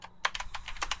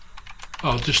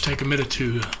I'll just take a minute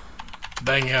to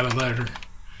bang out a letter to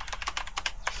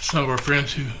some of our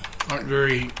friends who aren't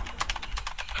very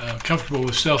comfortable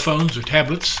with cell phones or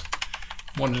tablets.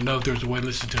 Wanted to know if there's a way to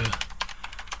listen to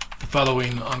the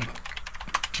following on a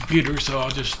computer, so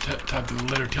I'll just type them a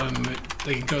letter telling them that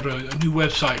they can go to a new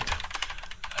website.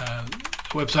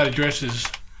 The website address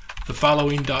is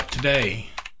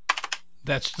thefollowing.today.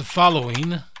 That's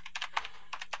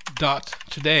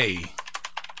thefollowing.today.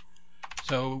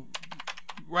 So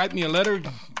write me a letter,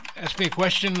 ask me a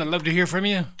question. I'd love to hear from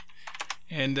you.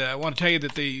 And I want to tell you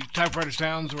that the typewriter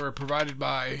sounds were provided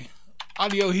by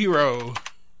Audio Hero.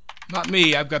 Not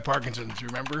me, I've got Parkinson's,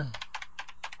 remember?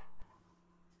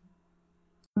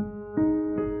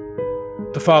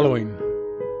 The Following,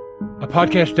 a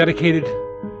podcast dedicated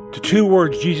to two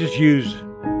words Jesus used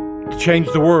to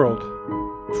change the world.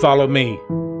 Follow me.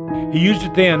 He used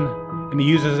it then, and he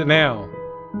uses it now.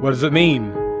 What does it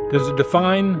mean? Does it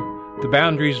define the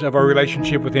boundaries of our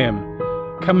relationship with him?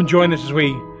 Come and join us as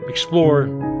we explore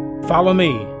Follow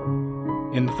Me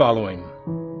in The Following.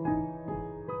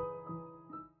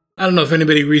 I don't know if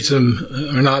anybody reads them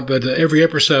or not, but every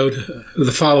episode of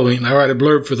The Following, I write a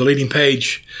blurb for the leading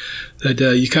page that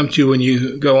you come to when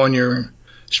you go on your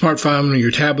smartphone or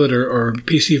your tablet or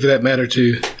PC for that matter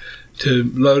to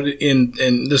load in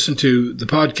and listen to the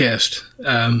podcast.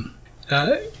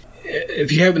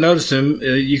 If you haven't noticed them,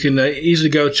 you can easily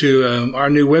go to our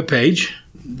new webpage.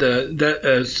 The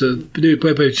new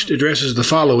webpage address is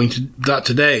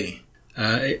thefollowing.today.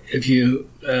 If you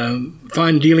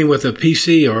find dealing with a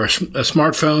PC or a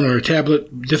smartphone or a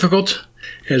tablet difficult,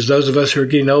 as those of us who are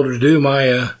getting older do,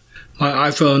 my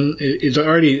iPhone is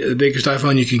already the biggest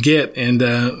iPhone you can get, and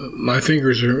my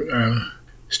fingers are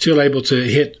still able to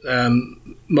hit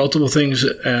multiple things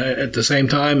at the same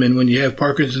time. And when you have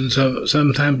Parkinson's,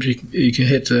 sometimes you can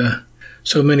hit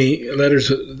so many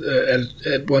letters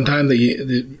at one time that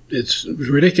it's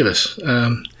ridiculous.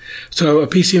 So a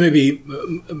PC may be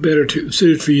better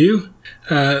suited for you.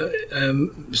 We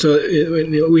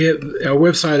have our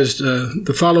website is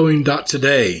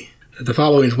thefollowing.today. The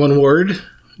following is one word,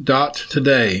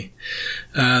 .today.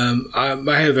 I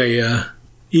have a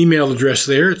email address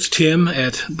there. It's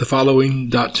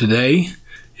tim@thefollowing.today.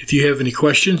 If you have any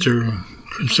questions or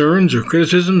concerns or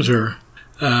criticisms or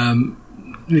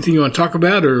anything you want to talk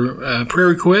about or prayer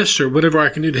requests or whatever I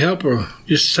can do to help or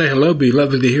just say hello, be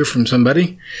lovely to hear from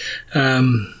somebody,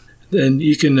 then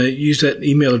you can use that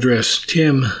email address,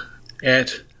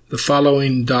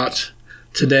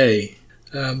 tim@thefollowing.today.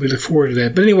 We look forward to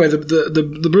that. But anyway,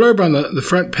 the blurb on the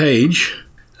front page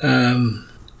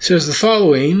says the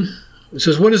following. It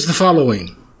says, what is the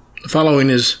following? The following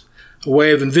is a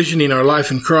way of envisioning our life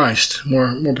in Christ.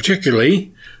 More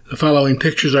particularly, the following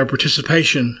pictures our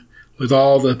participation with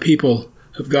all the people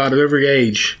of God of every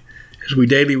age as we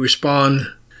daily respond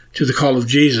to the call of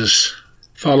Jesus.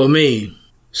 Follow me.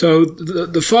 So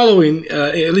the following,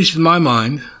 at least in my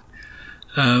mind,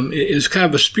 is kind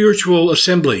of a spiritual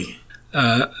assembly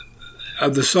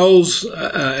of the souls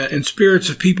and spirits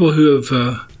of people who have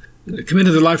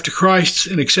committed their life to Christ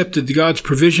and accepted God's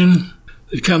provision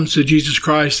that comes to Jesus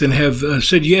Christ and have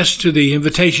said yes to the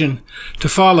invitation to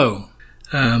follow.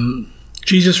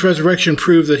 Jesus' resurrection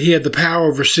proved that he had the power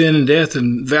over sin and death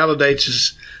and validates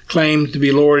his claim to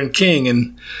be Lord and King.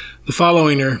 And the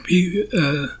following are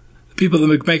the people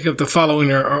that make up the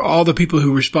following are all the people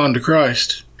who respond to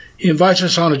Christ. He invites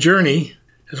us on a journey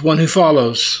as one who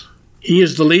follows. He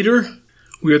is the leader.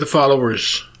 We are the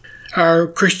followers. Our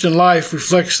Christian life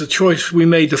reflects the choice we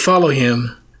made to follow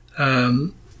him.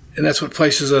 And that's what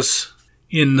places us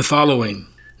in the following.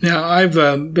 Now, I've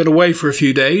been away for a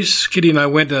few days. Kitty and I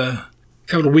went a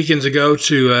couple of weekends ago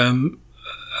to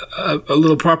a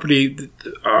little property that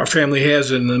our family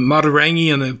has in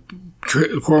Matarangi on the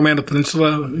Coromandel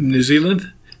Peninsula in New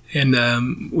Zealand. And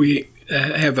we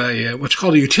have what's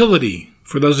called a utility.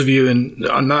 For those of you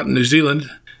not in New Zealand,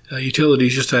 a utility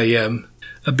is just a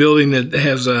building that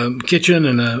has a kitchen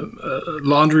and a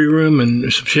laundry room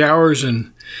and some showers,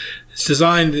 and it's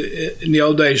designed in the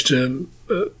old days to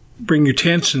bring your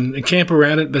tents and camp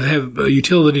around it, but have a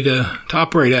utility to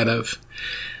operate out of.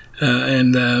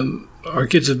 Our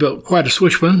kids have built quite a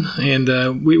swish one, and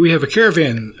we have a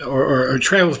caravan or a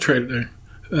travel trailer,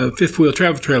 fifth wheel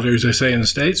travel trailer, as they say in the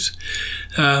States.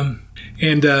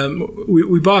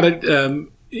 We bought it.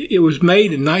 It was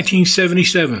made in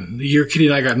 1977, the year Kitty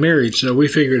and I got married. So we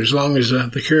figured as long as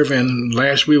the caravan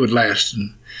lasts, we would last.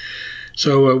 And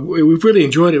so we've really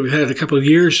enjoyed it. We've had it a couple of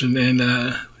years, and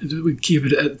we keep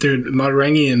it out there at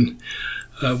Matarangi. And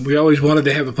we always wanted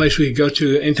to have a place we could go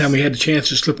to anytime we had the chance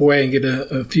to slip away and get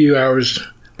a few hours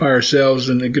by ourselves,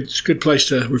 and it's a good place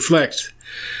to reflect.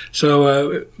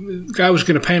 So the guy was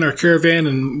going to paint our caravan,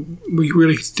 and we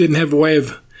really didn't have a way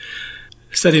of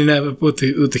setting it up with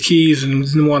the keys, and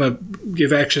didn't want to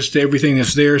give access to everything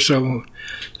that's there. So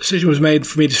the decision was made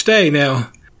for me to stay.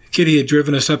 Now, Kitty had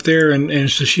driven us up there, and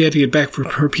so she had to get back for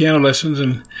her piano lessons,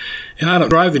 and I don't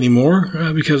drive anymore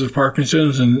because of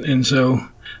Parkinson's, and so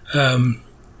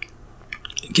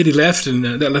Kitty left, and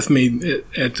that left me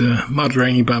at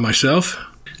Madarani by myself.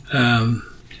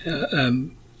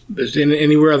 But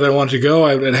anywhere that I wanted to go,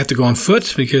 I'd have to go on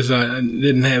foot because I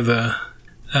didn't have a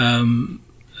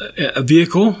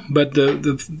vehicle. But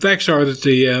the facts are that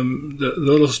the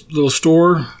little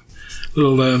store,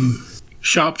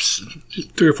 shops,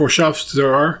 3 or 4 shops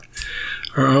there are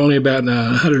only about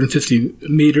 150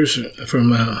 meters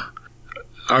from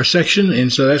our section,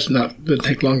 and so that's not doesn't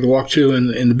take long to walk to.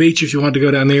 And the beach, if you wanted to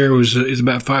go down there, is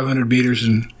about 500 meters,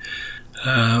 and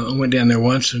I went down there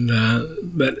once,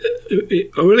 but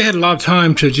I really had a lot of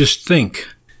time to just think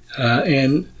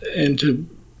and to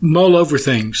mull over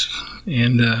things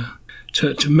and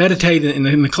to meditate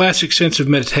in the classic sense of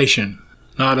meditation,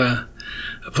 not a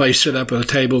place set up at a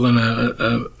table and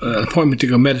an appointment to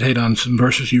go meditate on some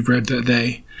verses you've read that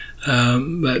day,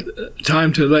 but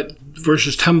time to let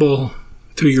verses tumble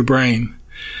through your brain,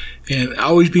 and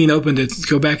always being open to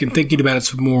go back and thinking about it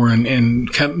some more,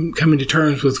 and coming to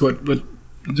terms with what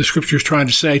the Scripture is trying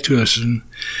to say to us, and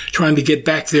trying to get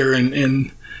back there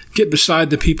and get beside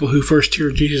the people who first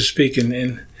hear Jesus speak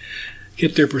and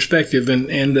get their perspective.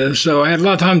 And so I had a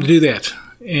lot of time to do that.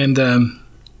 And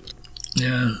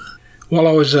while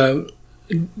I was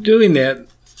doing that,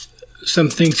 some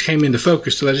things came into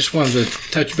focus that I just wanted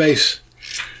to touch base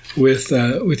with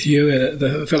you, and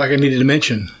I felt like I needed to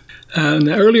mention.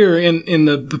 Earlier in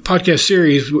the podcast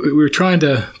series, we were trying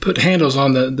to put handles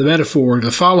on the metaphor,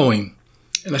 the following.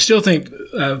 And I still think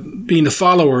being a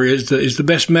follower is the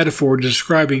best metaphor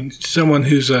describing someone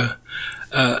who's a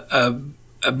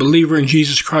believer in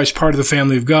Jesus Christ, part of the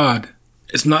family of God.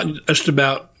 It's not just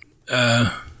about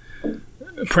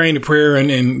praying a prayer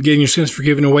and getting your sins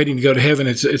forgiven and waiting to go to heaven.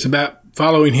 It's about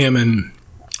following Him and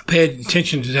paying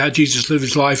attention to how Jesus lived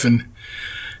His life and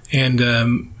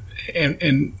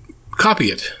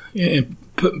copy it and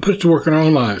put it to work in our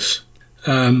own lives.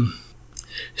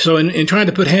 So in trying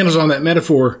to put handles on that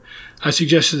metaphor, I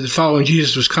suggested that following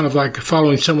Jesus was kind of like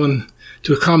following someone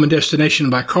to a common destination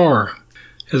by car.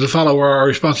 As a follower, our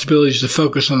responsibility is to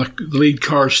focus on the lead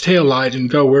car's tail light and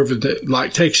go wherever the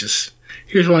light takes us.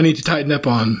 Here's what I need to tighten up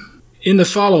on. In the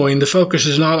following, the focus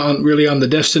is not really on the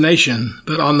destination,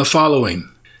 but on the following.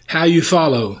 How you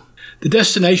follow. The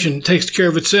destination takes care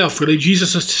of itself. Really,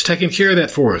 Jesus is taking care of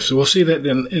that for us. So we'll see that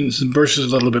in some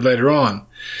verses a little bit later on.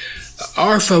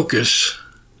 Our focus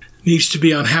needs to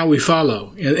be on how we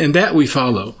follow, and that we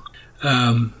follow.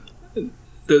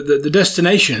 The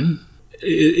destination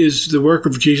is the work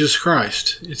of Jesus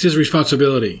Christ. It's His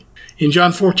responsibility. In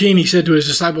John 14, He said to His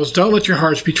disciples, "Don't let your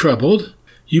hearts be troubled.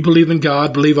 You believe in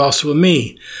God, believe also in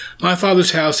me. My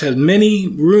Father's house has many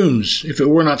rooms. If it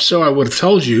were not so, I would have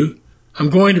told you. I'm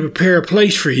going to prepare a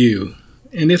place for you.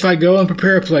 And if I go and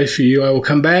prepare a place for you, I will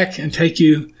come back and take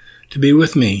you to be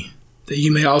with me, that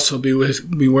you may also be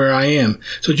where I am."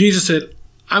 So Jesus said,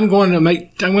 I'm going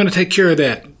to take care of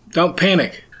that. Don't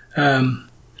panic.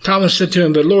 Thomas said to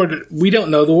Him, "But Lord, we don't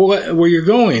know where you're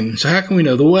going, so how can we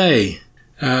know the way?"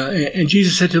 And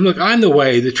Jesus said to him, "Look, I'm the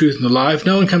way, the truth, and the life.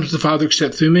 No one comes to the Father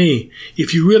except through me.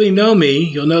 If you really know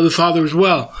me, you'll know the Father as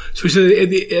well." So He said,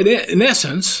 in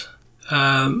essence,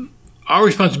 our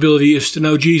responsibility is to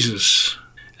know Jesus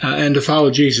and to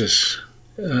follow Jesus.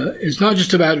 It's not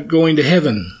just about going to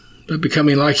heaven, but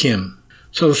becoming like Him.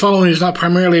 So the following is not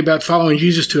primarily about following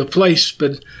Jesus to a place,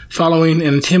 but following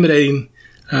and intimidating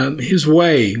His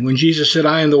way. When Jesus said,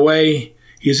 "I am the way,"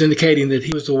 He is indicating that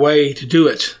He was the way to do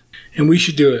it, and we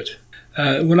should do it.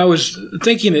 When I was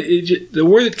thinking, the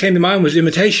word that came to mind was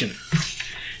imitation.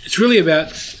 It's really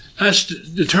about us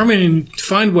determining to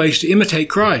find ways to imitate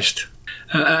Christ.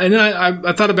 And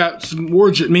I thought about some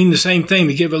words that mean the same thing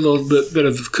to give a little bit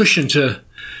of cushion to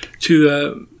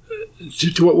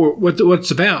what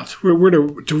it's about. We're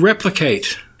to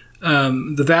replicate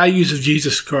the values of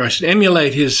Jesus Christ,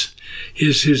 emulate His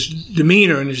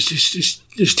demeanor and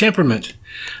his temperament,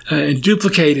 and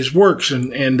duplicate His works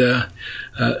and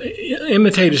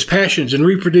imitate His passions and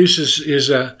reproduce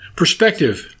His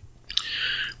perspective.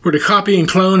 We're to copy and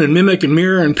clone and mimic and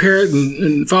mirror and parrot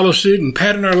and follow suit and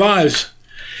pattern our lives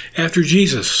after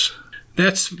Jesus.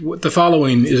 That's what the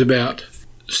following is about.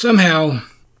 Somehow,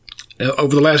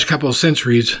 over the last couple of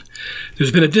centuries,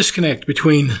 there's been a disconnect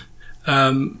between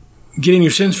getting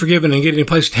your sins forgiven and getting a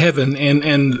place in heaven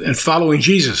and following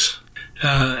Jesus.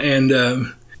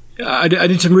 I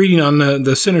did some reading on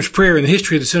the sinner's prayer and the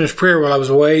history of the sinner's prayer while I was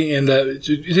away, and it's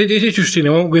interesting.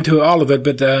 I won't go into all of it,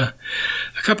 but a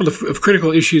couple of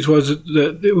critical issues was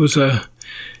that it was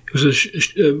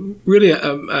really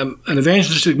an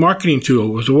evangelistic marketing tool.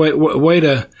 It was a way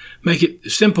to make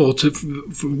it simple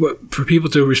for people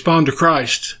to respond to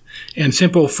Christ, and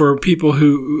simple for people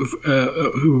who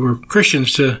were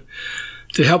Christians to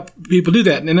help people do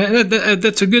that, and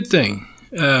that's a good thing.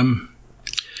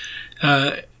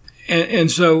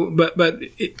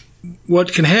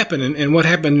 What can happen, and what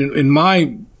happened in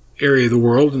my area of the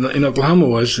world in Oklahoma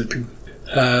was that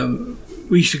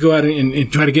we used to go out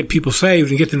and try to get people saved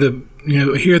and get them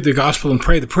to hear the gospel and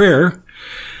pray the prayer,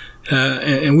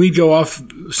 and we'd go off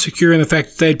secure in the fact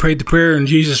that they'd prayed the prayer and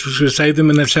Jesus was going to save them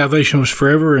and their salvation was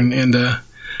forever, and no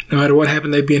matter what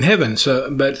happened, they'd be in heaven.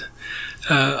 But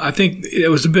I think it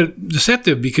was a bit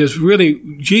deceptive, because really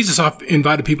Jesus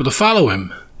invited people to follow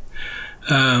him.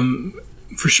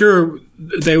 For sure,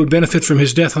 they would benefit from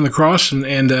his death on the cross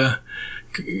and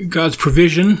God's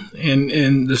provision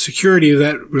and the security of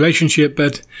that relationship,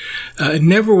 but it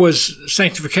never was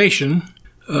sanctification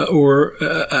or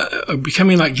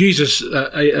becoming like Jesus,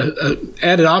 a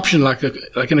added option like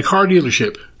in a car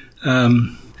dealership.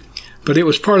 But it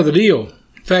was part of the deal.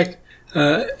 In fact,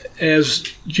 as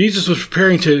Jesus was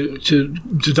preparing to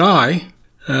die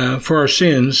for our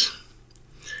sins,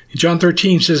 John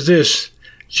 13 says this: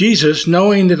 Jesus,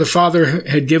 knowing that the Father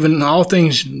had given all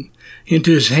things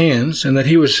into his hands, and that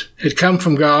he had come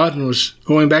from God and was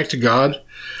going back to God,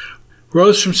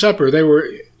 rose from supper.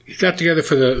 He got together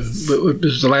for this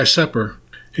was the Last Supper.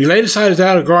 He laid aside his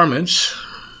outer garments,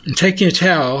 and taking a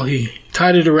towel, he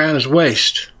tied it around his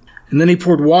waist. And then he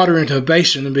poured water into a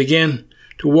basin and began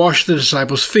to wash the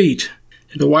disciples' feet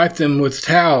and to wipe them with a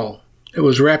towel that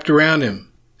was wrapped around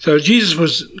him. So Jesus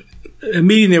was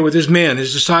meeting there with his men,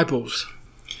 his disciples.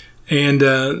 And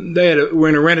were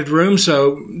in a rented room,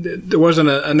 so there wasn't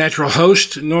a natural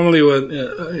host. Normally,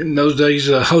 in those days,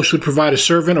 a host would provide a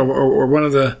servant or one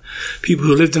of the people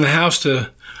who lived in the house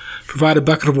to provide a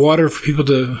bucket of water for people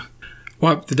to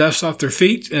wipe the dust off their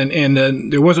feet. And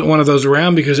there wasn't one of those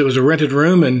around because it was a rented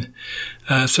room. And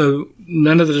so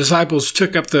none of the disciples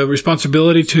took up the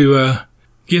responsibility to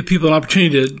give people an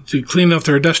opportunity to clean off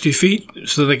their dusty feet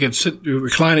so they could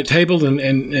recline at table and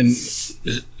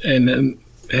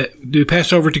do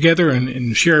Passover together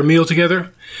and share a meal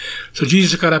together. So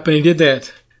Jesus got up and he did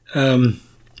that. And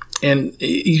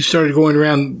he started going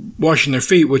around washing their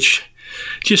feet, which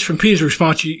just from Peter's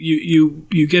response, you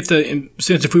get the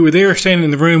sense if we were there standing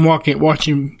in the room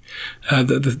watching,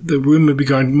 the room would be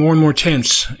going more and more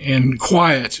tense and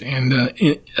quiet, and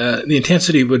the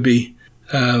intensity would be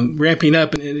ramping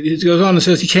up. And it goes on and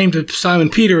says, he came to Simon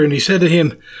Peter and he said to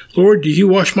him, "Lord, do you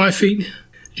wash my feet?"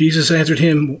 Jesus answered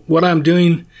him, What I'm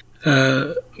doing,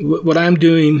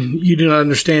 you do not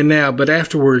understand now, but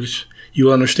afterwards you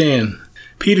will understand.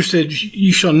 Peter said,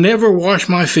 "You shall never wash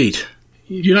my feet."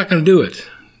 You're not going to do it.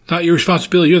 Not your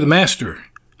responsibility. You're the master.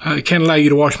 I can't allow you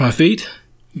to wash my feet.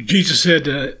 Jesus said,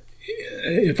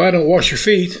 if I don't wash your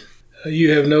feet,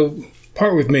 you have no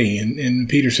part with me. And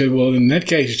Peter said, well, in that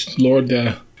case, Lord,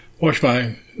 wash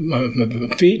my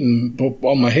feet and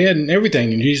on my head and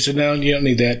everything. And Jesus said, no, you don't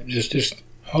need that. Just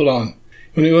hold on.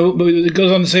 It goes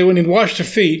on to say, when he washed their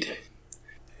feet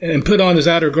and put on his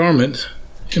outer garment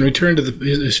and returned to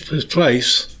his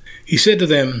place, he said to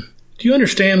them, "Do you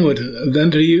understand what I've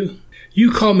done to you?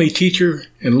 You call me teacher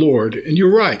and Lord, and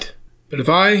you're right. But if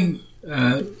I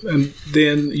am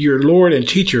then your Lord and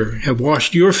teacher have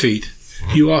washed your feet,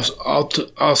 you also ought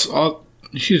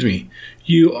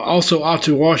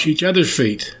to wash each other's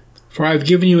feet. For I have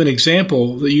given you an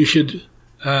example that you should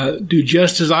do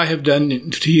just as I have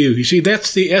done to you." You see,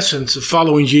 that's the essence of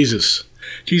following Jesus.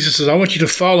 Jesus says, I want you to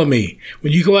follow me.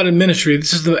 When you go out in ministry,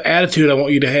 this is the attitude I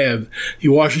want you to have.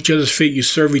 You wash each other's feet, you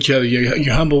serve each other,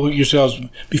 you humble yourselves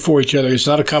before each other. It's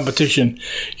not a competition.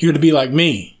 You're to be like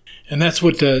me. And that's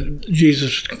what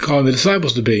Jesus is calling the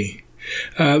disciples to be.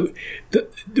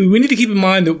 We need to keep in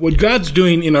mind that what God's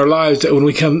doing in our lives, that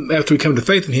after we come to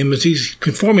faith in him, is he's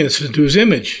conforming us into his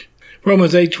image.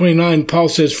 Romans 8:29, Paul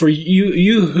says, "For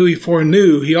you who he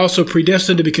foreknew, he also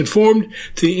predestined to be conformed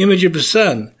to the image of his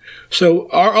Son." So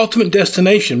our ultimate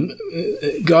destination,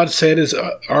 God said, is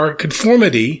our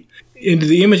conformity into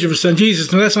the image of his Son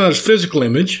Jesus. Now that's not his physical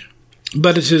image,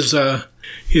 but it's his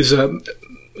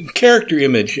character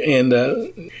image and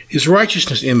his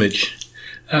righteousness image,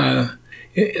 and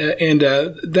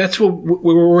that's where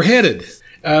we're headed.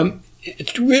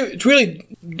 It's really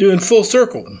doing full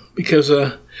circle because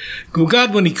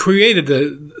God, when he created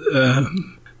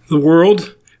the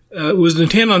world, was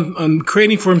intent on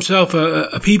creating for himself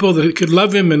a people that could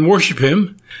love him and worship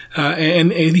him,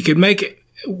 and he could make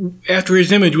after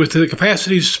his image with the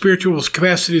capacities, spiritual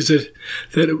capacities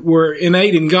that were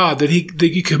innate in God, that he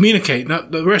could communicate. Not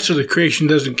the rest of the creation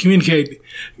doesn't communicate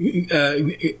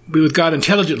with God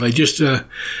intelligently, just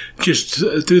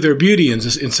through their beauty and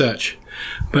such.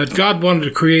 But God wanted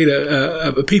to create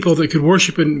a people that could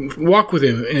worship and walk with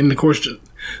him. And of course,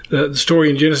 the story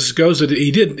in Genesis goes that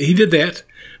he did that.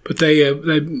 But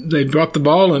they dropped the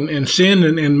ball and sinned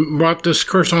and brought this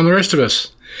curse on the rest of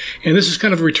us. And this is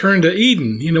kind of a return to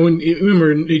Eden.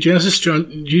 Remember in Genesis,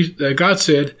 God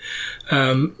said,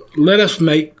 let us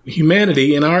make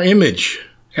humanity in our image,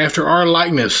 after our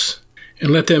likeness,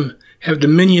 and let them have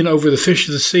dominion over the fish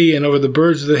of the sea and over the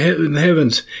birds of the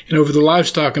heavens and over the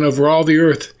livestock and over all the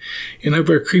earth and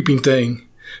over a creeping thing.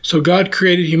 So God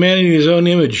created humanity in his own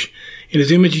image. In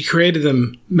his image, he created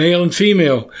them, male and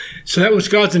female. So that was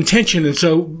God's intention. And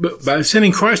so by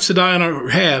sending Christ to die on our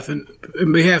behalf and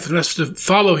in behalf of us to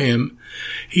follow him,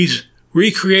 he's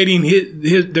recreating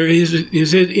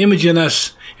his image in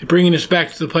us and bringing us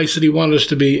back to the place that he wanted us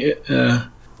to be in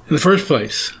the first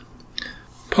place.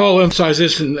 Paul emphasized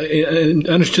this and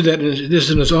understood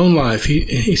this in his own life.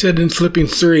 He said in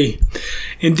Philippians 3,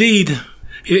 indeed,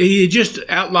 he just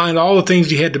outlined all the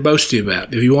things he had to boast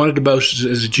about. If he wanted to boast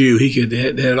as a Jew, he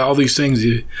had all these things.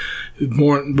 He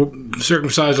born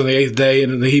circumcised on the 8th day,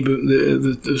 and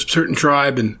the certain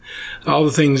tribe, and all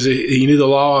the things. He knew the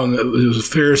law, and he was a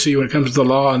Pharisee when it comes to the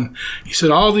law. And he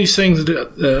said all these things.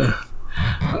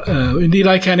 Indeed,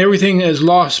 I count everything as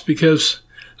lost, because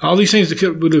all these things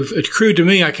that would have accrued to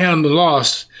me, I count them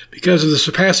lost because of the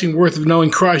surpassing worth of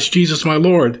knowing Christ Jesus my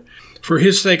Lord. For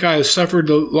his sake I have suffered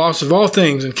the loss of all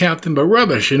things and count them but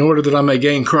rubbish, in order that I may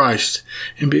gain Christ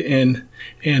and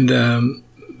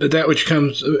that which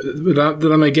comes, that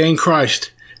I may gain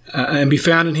Christ and be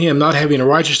found in him, not having a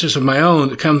righteousness of my own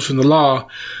that comes from the law,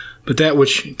 but that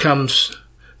which comes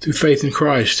through faith in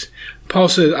Christ. Paul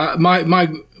said,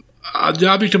 the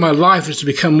object of my life is to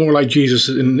become more like Jesus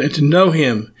and to know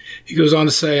him. He goes on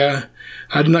to say,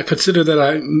 I do not consider that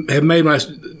I have made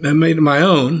it my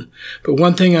own, but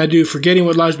one thing I do, forgetting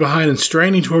what lies behind and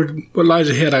straining toward what lies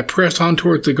ahead, I press on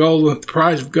toward the goal, the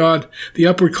prize of God, the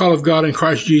upward call of God in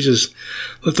Christ Jesus.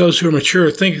 Let those who are mature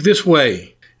think this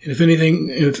way. And if anything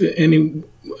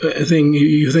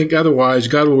you think otherwise,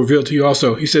 God will reveal to you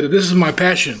also. He said, this is my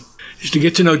passion, is to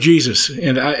get to know Jesus.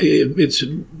 And it's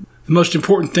the most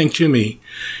important thing to me.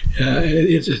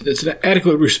 It's an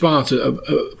adequate response, a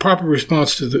proper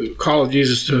response to the call of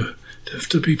Jesus to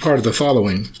be part of the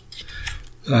following.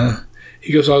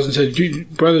 He goes on and says,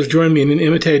 brothers, join in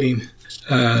imitating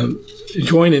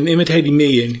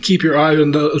me, and keep your eyes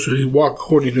on those who walk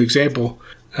according to the example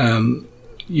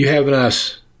you have in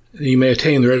us, that you may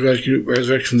attain the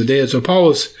resurrection from the dead. So Paul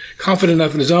was confident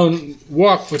enough in his own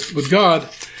walk with God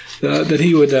that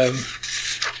he would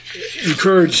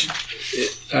encourage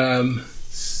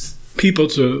people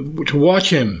to watch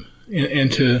him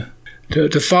and to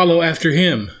follow after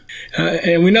him.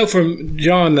 And we know from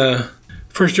John, 1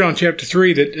 John chapter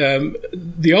 3, that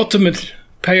the ultimate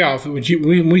payoff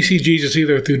when we see Jesus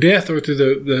either through death or through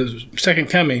the second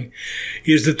coming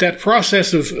is that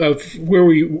process of where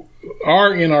we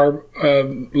are in our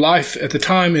life at the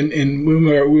time and when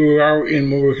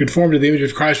we're conformed to the image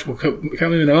of Christ will come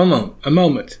in a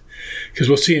moment, because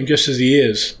we'll see him just as he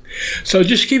is. So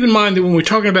just keep in mind that when we're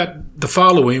talking about the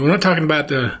following, we're not talking about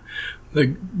the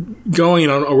going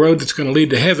on a road that's going to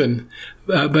lead to heaven,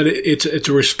 but it's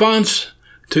a response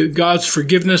to God's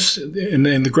forgiveness and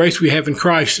the grace we have in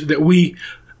Christ, that we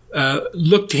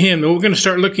look to him. And we're going to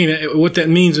start looking at what that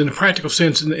means in a practical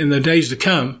sense in the days to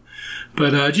come.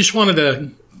 But I just wanted to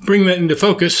bring that into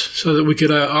focus so that we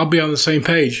could all be on the same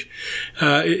page.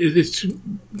 It's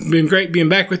been great being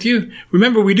back with you.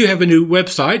 Remember, we do have a new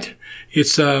website.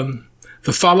 It's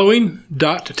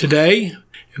thefollowing.today.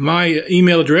 My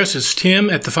email address is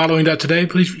tim@thefollowing.today.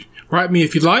 Please write me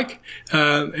if you'd like,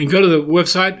 and go to the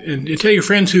website and tell your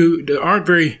friends who aren't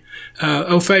very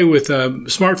au fait with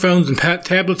smartphones and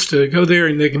tablets to go there,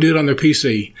 and they can do it on their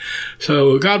PC.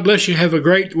 So God bless you. Have a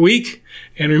great week.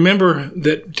 And remember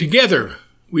that together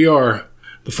we are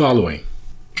the following.